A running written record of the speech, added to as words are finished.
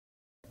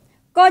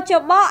គ.ជ.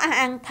ប អះ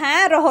អាងថា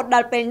រហូតដ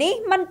ល់ពេលនេះ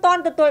មិនទា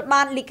ន់ទទួល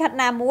បានលិខិត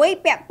ណាមួយ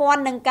ពាក់ព័ន្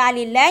ធនឹងការ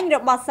លាលែងរ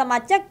បស់សមា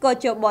ជិកគ.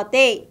ជ.ប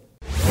ទេ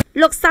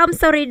លោកសោម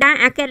សូរីដា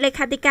អគ្គលេ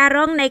ខាធិការរ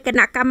ងនៃគ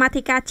ណៈកម្មា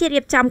ធិការជាតិ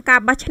រៀបចំការ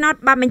បោះឆ្នោត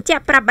បានបញ្ជា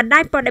ក់ប្រាប់បណ្ដា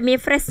ញព័ត៌មាន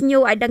Fresh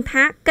News ឲ្យដឹង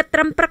ថាគិតត្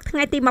រឹមព្រឹកថ្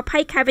ងៃទី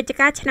20 ខែវិច្ឆិ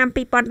កាឆ្នាំ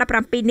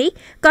 2017 នេះ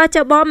គ.ជ.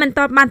ប មិន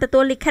ទាន់បានទទួ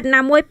លលិខិត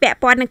ណាមួយពាក់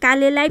ព័ន្ធនឹងការ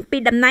លាលែងពី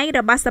តំណែងរ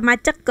បស់សមា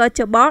ជិកគ.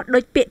ជ.ប ដោ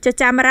យពាក្យច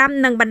ចាមអារាម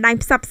និងបណ្ដាញ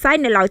ផ្សព្វផ្សាយ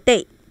នៅឡើយទេ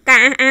កា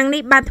រអះអាង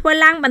នេះបានធ្វើ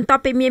ឡើងបន្ទា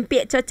ប់ពីមានពា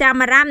ក្យចចាម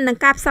អារាមនឹង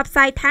ការផ្សព្វផ្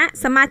សាយថា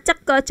សមាជិក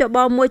គ.ជ.ប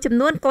មួយចំ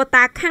នួនកូ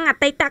តាខាងអ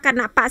តីតគ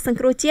ណៈបកសង្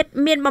គ្រោះជាតិ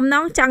មានបំណ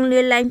ងចង់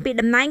លាលែងពី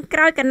តំណែងក្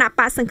រោយគណៈ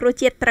បកសង្គ្រោះ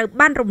ជាតិត្រូវ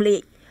បានរំលា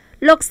យ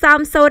លោកសោម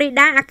សូរី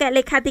ដាអគ្គ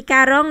លេខាធិកា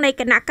ររងនៃ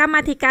គណៈកម្មា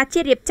ធិការ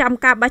ជាតិរៀបចំ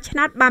ការបោះឆ្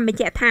នោតបានបញ្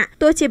ជាក់ថា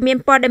ទោះជាមាន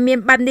ព័ត៌មាន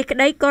បែបនេះក្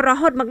តីក៏រ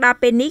ហូតមកដល់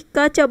ពេលនេះគ.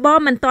ជ.ប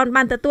មិនទាន់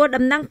បានទទួល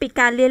ដំណឹងពី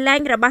ការលាលែង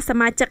របស់ស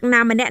មាជិកណា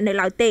ម្នាក់នៅ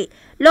ឡើយទេ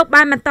លោក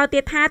បានបន្តទៀ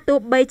តថាទោះ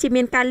បីជា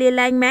មានការលា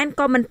លែងមែន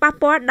ក៏មិនប៉ះ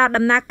ពាល់ដល់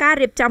ដំណើរការ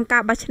រៀបចំកា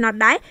របោះឆ្នោត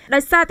ដែរដោ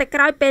យសារតែក្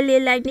រោយពេលលា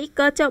លែងនេះ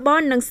គ.ជ.ប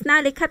នឹងស្នើ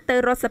លិខិតទៅ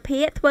រដ្ឋសភា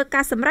ធ្វើ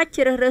ការសម្រេច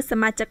ជ្រើសរើសស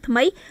មាជិកថ្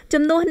មី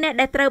ជំនួសអ្នក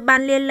ដែលត្រូវបា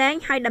នលាលែង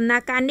ហើយដំណើ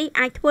រការនេះ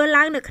អាចធ្វើ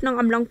ឡើងនៅក្នុង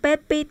អំឡុងពេល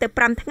2ទៅ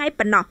5ថ្ងៃ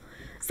ប៉ុណ្ណោះ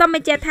សូមប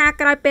ញ្ជាក់ថា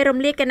ក្រោយពេលរំ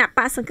លាយគណៈប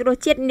កសង្គ្រោះ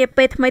ជាតិនា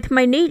ពេលថ្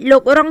មីៗនេះលោ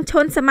ករងឈុ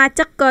នសមា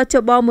ជិកគ.ជ.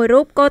ប មួយ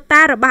រូបកូ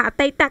តារបស់អ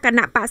តីតគ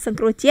ណៈបកសង្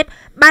គ្រោះជាតិ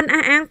បាន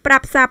អះអាងប្រា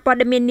ប់សារព័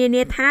ត៌មាននា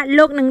នាថា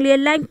លោកនឹងលា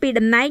លែងពី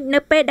តំណែងនៅ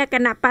ពេលដែលគ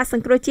ណៈបកស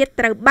ង្គ្រោះជាតិ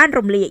ត្រូវបាន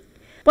រំលាយ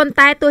ប៉ុន្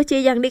តែទោះជា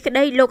យ៉ាងនេះក្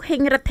តីលោកហេ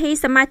ងរដ្ឋី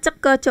សមាជិក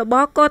គ.ជ.ប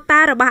កូតា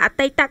របស់អ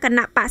តីតគ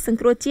ណៈបកសង្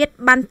គ្រោះជាតិ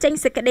បានចេញ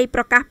សេចក្តី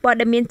ប្រកាសព័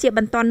ត៌មានជាប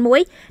ន្ទាន់មួ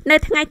យនៅ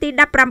ថ្ងៃទី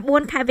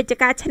19 ខែវិច្ឆិ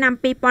កាឆ្នាំ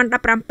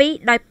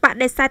2017ដោយប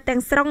ដិសេធទាំ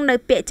ងស្រុងនៅ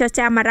ពាក្យច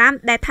ចាមអារាម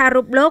ដែលថា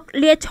រូបលោក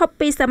លាឈប់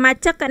ពីសមា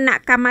ជិកគណៈ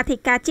កម្មាធិ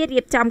ការជាតិ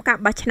រៀបចំការ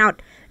បោះឆ្នោត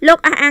លោក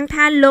អះអាង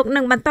ថាលោក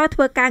នឹងបន្តធ្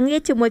វើការងា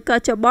រជាមួយគ.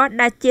ជ.ប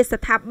ដែលជា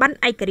ស្ថាប័ន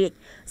ឯករាជ្យ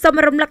សូម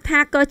រំលឹកថា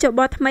គ.ជ.ប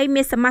ថ្មី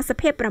មានសមាជិក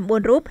ភាព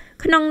9រូប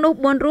ក្នុងនោះ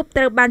4រូប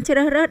ត្រូវបានជ្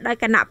រើសរើសដោយ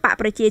គណៈបក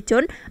ប្រជាជ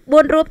ន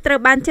4រូបត្រូវ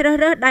បានជ្រើស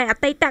រើសដោយអ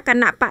តីតគ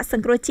ណៈបកស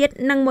ង្គ្រោះជាតិ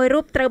និង1រូ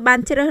បត្រូវបាន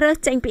ជ្រើសរើស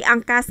ចេញពីអ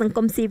ង្គការសង្គ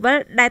មស៊ីវិល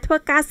ដែលធ្វើ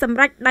ការសម្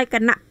រេចដោយគ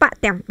ណៈបក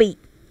ទាំងពីរ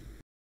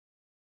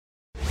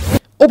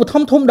ឧបត្ថ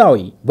ម្ភធំដោយ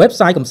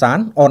website កំសាន្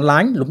តអនឡា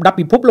ញលំដាប់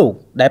ពិភពលោក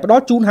ដែលផ្ដ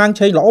ល់ជូនហាង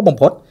ឆេងល្អបំ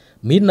ផុត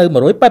មាននៅ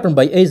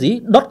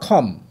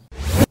 188az.com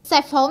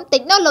Safe Home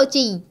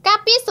Technology ការ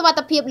ពារសុវត្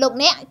ថិភាពលោក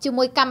អ្នកជា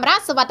មួយកាមេរ៉ា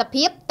សុវត្ថិ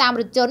ភាពតាម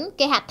រថយន្ត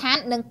គេហដ្ឋាន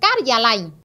និងការិយាល័យ